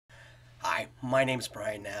Hi, my name is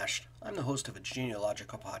Brian Nash. I'm the host of a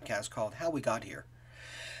genealogical podcast called How We Got Here.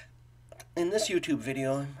 In this YouTube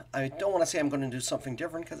video, I don't want to say I'm going to do something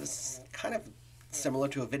different because it's kind of similar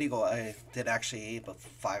to a video I did actually about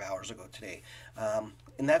 5 hours ago today.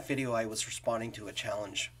 In that video, I was responding to a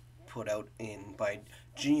challenge put out by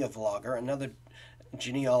Geneavlogger, another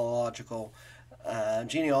genealogist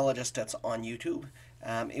that's on YouTube.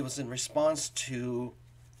 It was in response to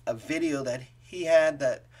a video that he had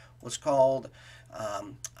that was called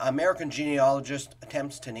American Genealogist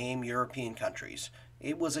Attempts to Name European Countries.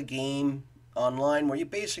 It was a game online where you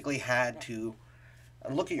basically had to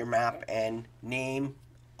look at your map and name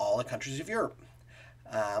all the countries of Europe.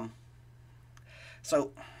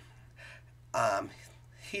 So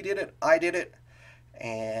he did it, I did it,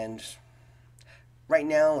 and right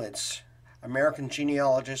now it's American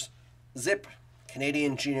Genealogist, zip,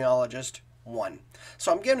 Canadian Genealogist, 1.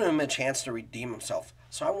 So I'm giving him a chance to redeem himself.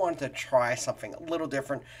 So I wanted to try something a little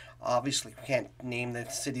different. Obviously, we can't name the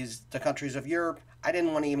cities, the countries of Europe. I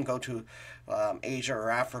didn't want to even go to Asia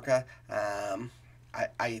or Africa.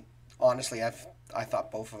 I honestly, I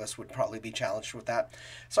thought both of us would probably be challenged with that.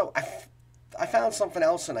 So I found something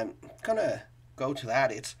else, and I'm gonna go to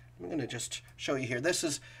that. I'm gonna just show you here. This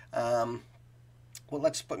is well,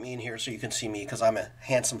 let's put me in here so you can see me because I'm a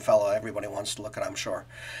handsome fellow. Everybody wants to look at, I'm sure.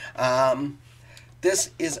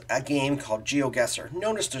 This is a game called GeoGuessr.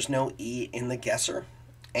 Notice there's no E in the guesser.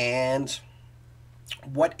 And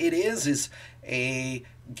what it is a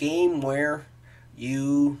game where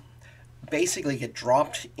you basically get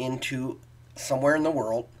dropped into somewhere in the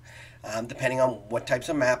world, depending on what types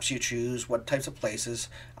of maps you choose, what types of places.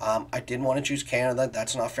 I didn't want to choose Canada.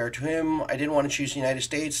 That's not fair to him. I didn't want to choose the United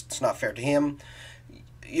States. It's not fair to him.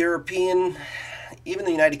 European, even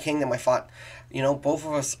the United Kingdom, I thought, both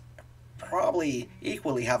of us probably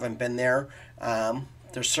equally haven't been there.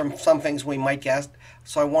 There's some things we might guess.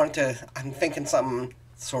 So I'm thinking something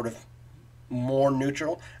sort of more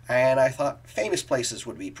neutral, and I thought famous places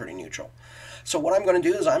would be pretty neutral. So what I'm going to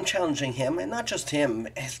do is I'm challenging him, and not just him,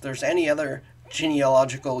 if there's any other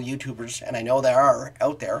genealogical YouTubers, and I know there are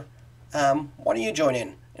out there, why don't you join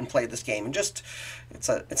in and play this game, and just, it's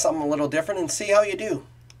something a little different, and see how you do.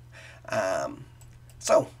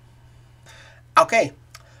 Okay.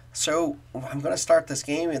 So I'm going to start this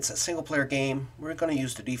game. It's a single player game. We're going to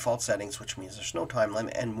use the default settings, which means there's no time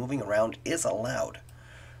limit and moving around is allowed.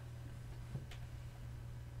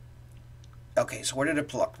 Okay, so where did it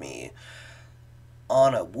pluck me?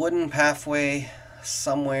 On a wooden pathway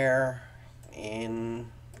somewhere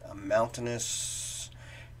in a mountainous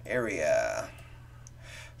area.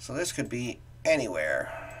 So this could be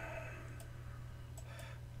anywhere.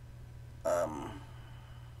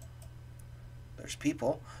 There's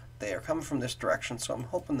people. They are coming from this direction, so I'm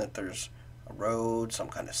hoping that there's a road, some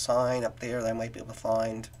kind of sign up there that I might be able to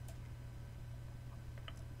find.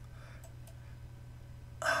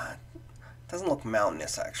 Doesn't look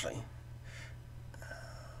mountainous, actually.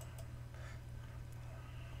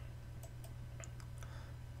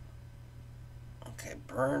 Okay,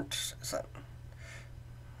 burnt. Is that...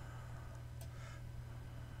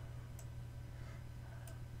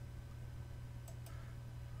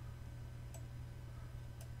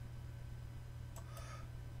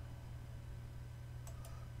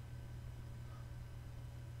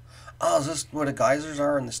 Oh, is this where the geysers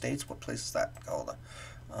are in the States? What place is that called?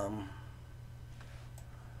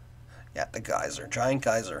 Yeah, the geyser. Giant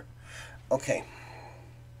geyser. Okay.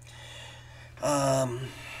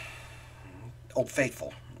 Old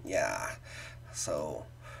Faithful. Yeah. So,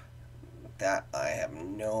 that I have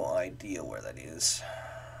no idea where that is.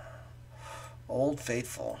 Old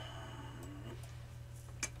Faithful.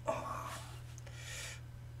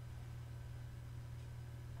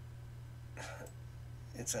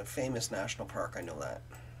 It's a famous national park, I know that.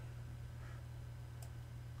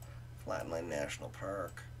 Flatland National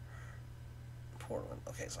Park. Portland.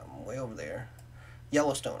 Okay, so I'm way over there.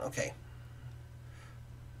 Yellowstone, okay.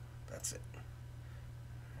 That's it.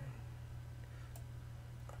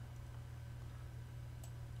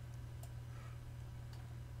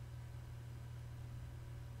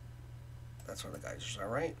 That's where the geysers are,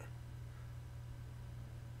 right?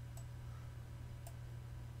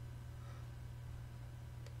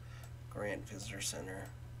 Grand Visitor Center.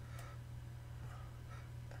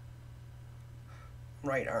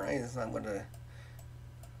 Right, aren't I? That's not what a...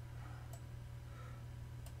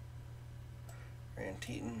 Grand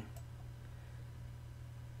Teton.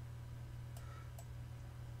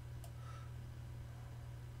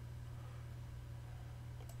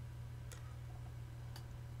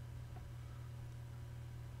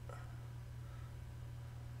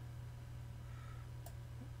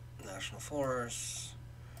 National Forest,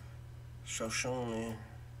 Shoshone,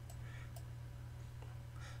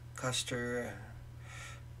 Custer,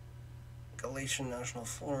 Galatian National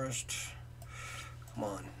Forest. Come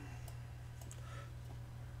on.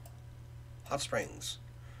 Hot Springs.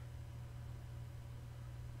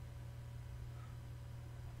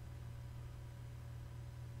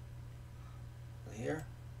 Here,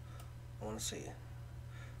 I want to see. Is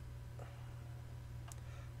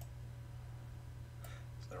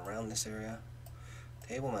it around this area?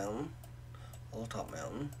 Table Mountain, Hilltop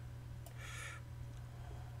Mountain.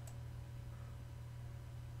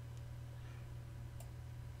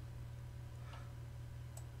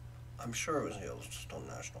 I'm sure it was Yellowstone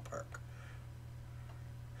National Park.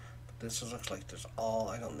 But this looks like there's all,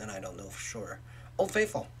 I don't know for sure. Old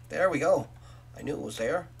Faithful, there we go. I knew it was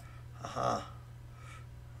there. Aha.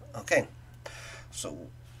 Okay, so,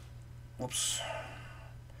 whoops.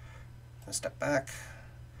 Let's step back.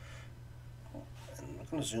 And I'm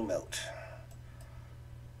going to zoom out.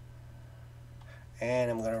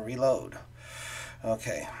 And I'm going to reload.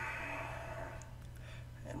 Okay.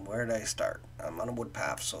 And where did I start? I'm on a wood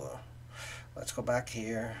path, so let's go back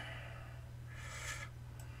here.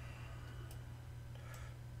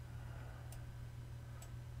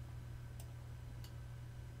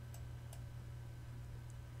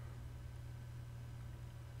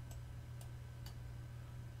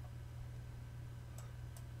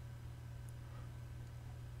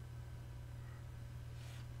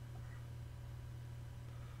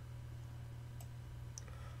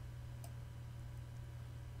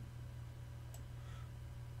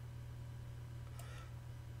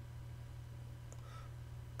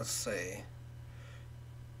 Let's say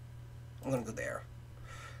I'm going to go there.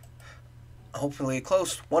 Hopefully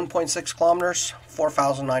close. 1.6 kilometers,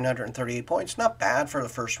 4,938 points. Not bad for the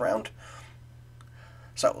first round.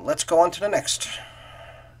 So let's go on to the next.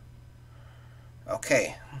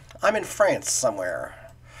 Okay, I'm in France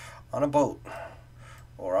somewhere on a boat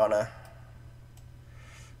or on a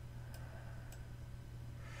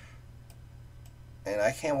and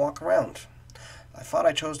I can't walk around. I thought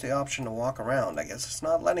I chose the option to walk around. I guess it's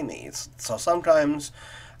not letting me. So sometimes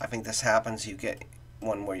I think this happens. You get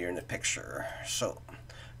one where you're in the picture. So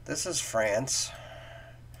this is France.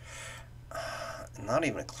 Not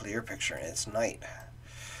even a clear picture. It's night.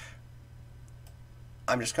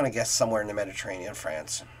 I'm just going to guess somewhere in the Mediterranean,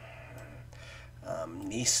 France.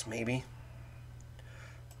 Nice, maybe.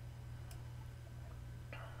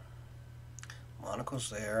 Monaco's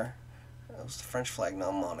there. That was the French flag,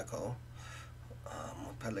 not Monaco.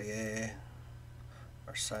 Montpellier,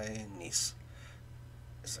 Marseille, Nice.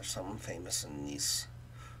 Is there something famous in Nice?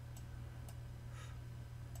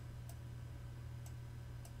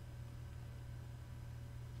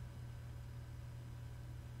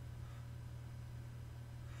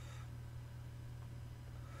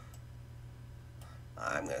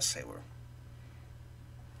 I'm going to say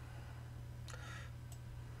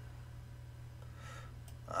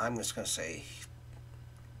I'm just going to say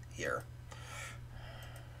here.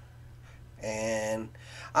 And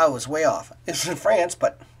I was way off. It's in France,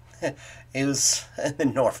 but it was the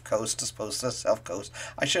north coast as opposed to the south coast.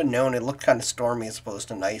 I should have known. It looked kind of stormy as opposed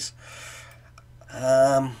to nice.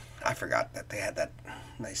 I forgot that they had that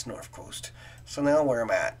nice north coast. So now where I'm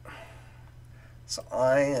at. So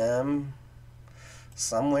I am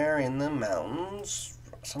somewhere in the mountains.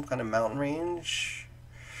 Some kind of mountain range.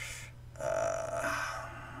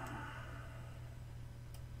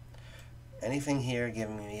 Anything here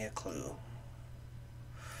giving me a clue?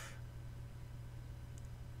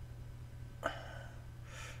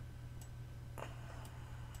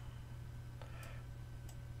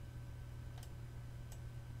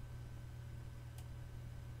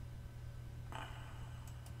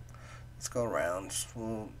 Let's go around.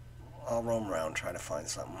 I'll roam around, try to find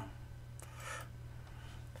something.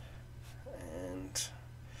 And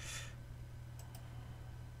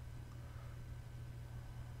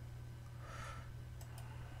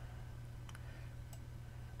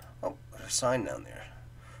oh, there's a sign down there.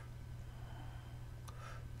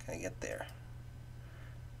 Can I get there?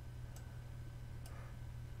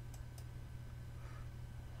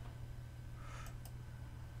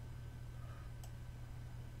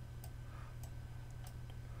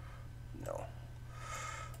 No.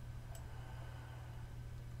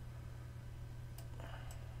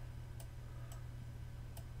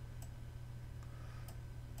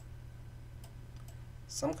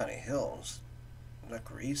 Some kind of hills. Is that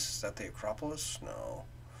Greece? Is that the Acropolis? No.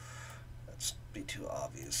 That'd be too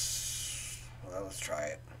obvious. Well, let's try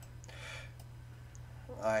it.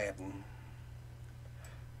 I haven't.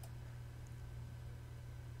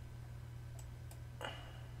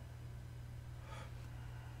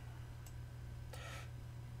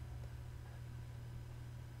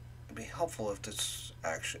 be helpful if this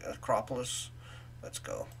actually Acropolis. Let's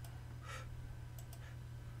go.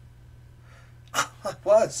 It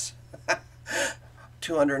was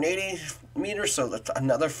 280 meters, so that's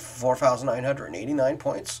another 4,989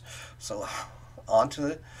 points. So on to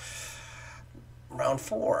the round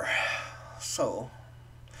 4. So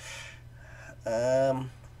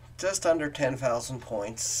just under 10,000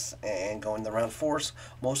 points, and going to round 4s,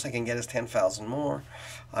 most I can get is 10,000 more.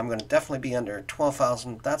 I'm going to definitely be under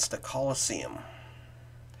 12,000. That's the Colosseum,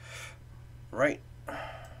 right?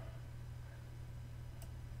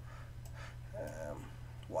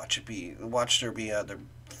 Watch there be other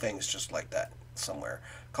things just like that somewhere.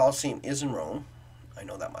 Colosseum is in Rome. I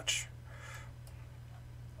know that much.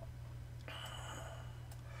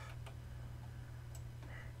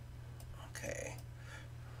 Okay.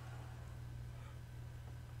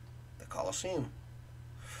 The Colosseum.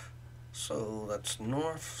 So that's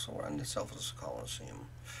north. So we're on the south of the Colosseum.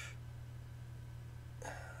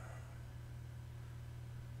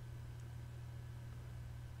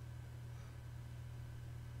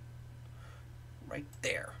 Right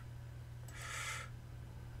there.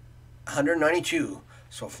 192.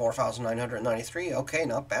 So 4,993. Okay,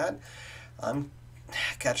 not bad. I'm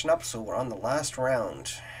catching up, so we're on the last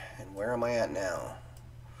round. And where am I at now?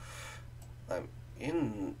 I'm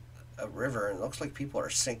in a river, and it looks like people are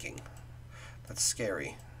sinking. That's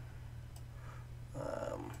scary.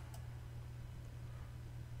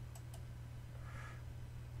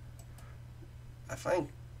 I find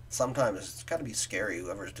sometimes it's got to be scary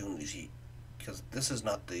whoever's doing these, because this is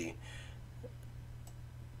not the,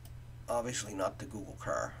 obviously not the Google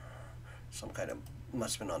car. Some kind of,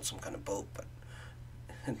 must have been on some kind of boat, but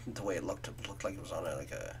the way it looked like it was on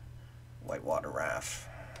like a whitewater raft.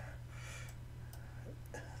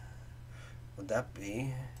 Would that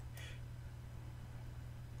be?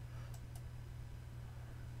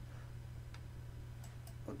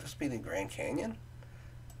 Would this be the Grand Canyon?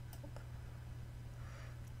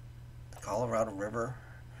 The Colorado River?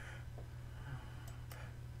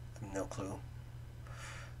 I have no clue.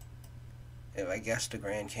 If I guessed the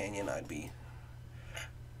Grand Canyon,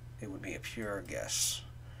 it would be a pure guess.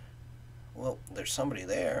 Well, there's somebody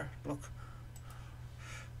there. Look.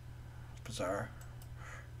 Bizarre.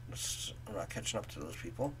 I'm not catching up to those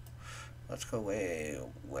people. Let's go way,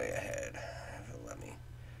 way ahead. If it'll let me.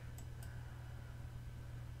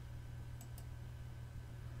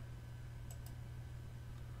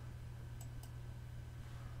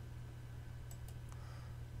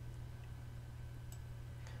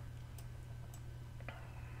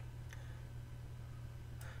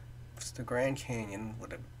 It's the Grand Canyon.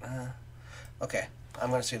 Would it? Okay, I'm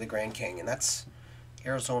going to say the Grand Canyon. That's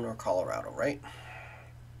Arizona or Colorado, right?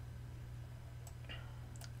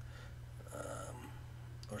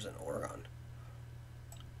 Or is it Oregon?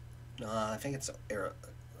 No, I think it's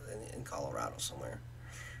in Colorado somewhere.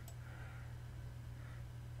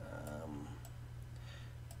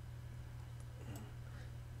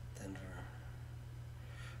 Denver.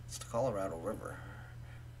 It's the Colorado River,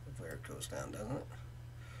 where it goes down, doesn't it?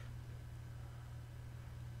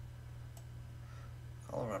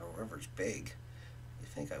 Colorado River's big. You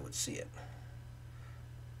think I would see it?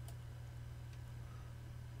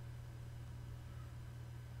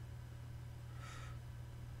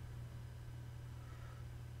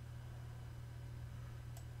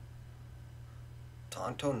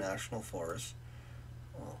 Tonto National Forest.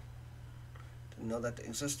 Oh, didn't know that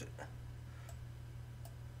existed.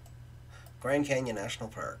 Grand Canyon National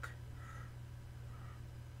Park.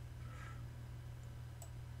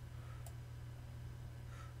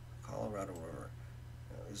 Colorado River.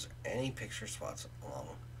 Is there any picture spots along?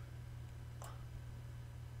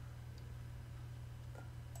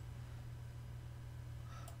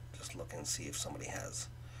 Just look and see if somebody has.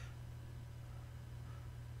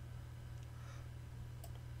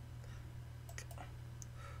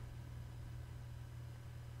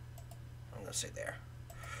 I'm going to say there.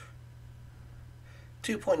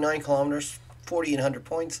 2.9 kilometers, 4,800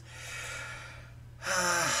 points.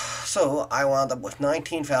 So I wound up with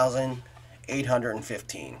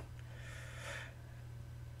 19,815.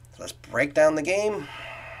 Let's break down the game.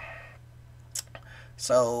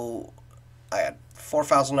 So I had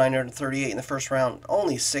 4,938 in the first round,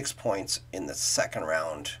 only 6 points in the second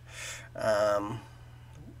round.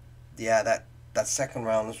 Yeah, that second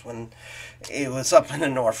round was when it was up in the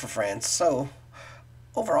north of France. So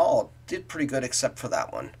overall, did pretty good except for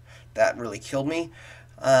that one. That really killed me.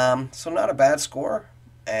 So not a bad score,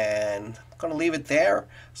 and I'm going to leave it there.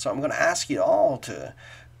 So I'm going to ask you all to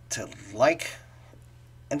like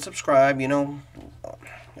and subscribe. You know,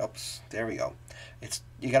 oops, there we go.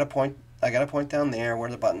 You got to point I got to point down there where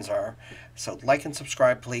the buttons are. So like and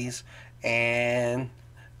subscribe, please. And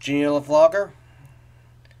Genealogist,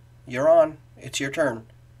 you're on. It's your turn.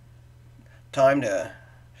 Time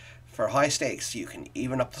for high stakes. You can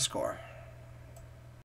even up the score.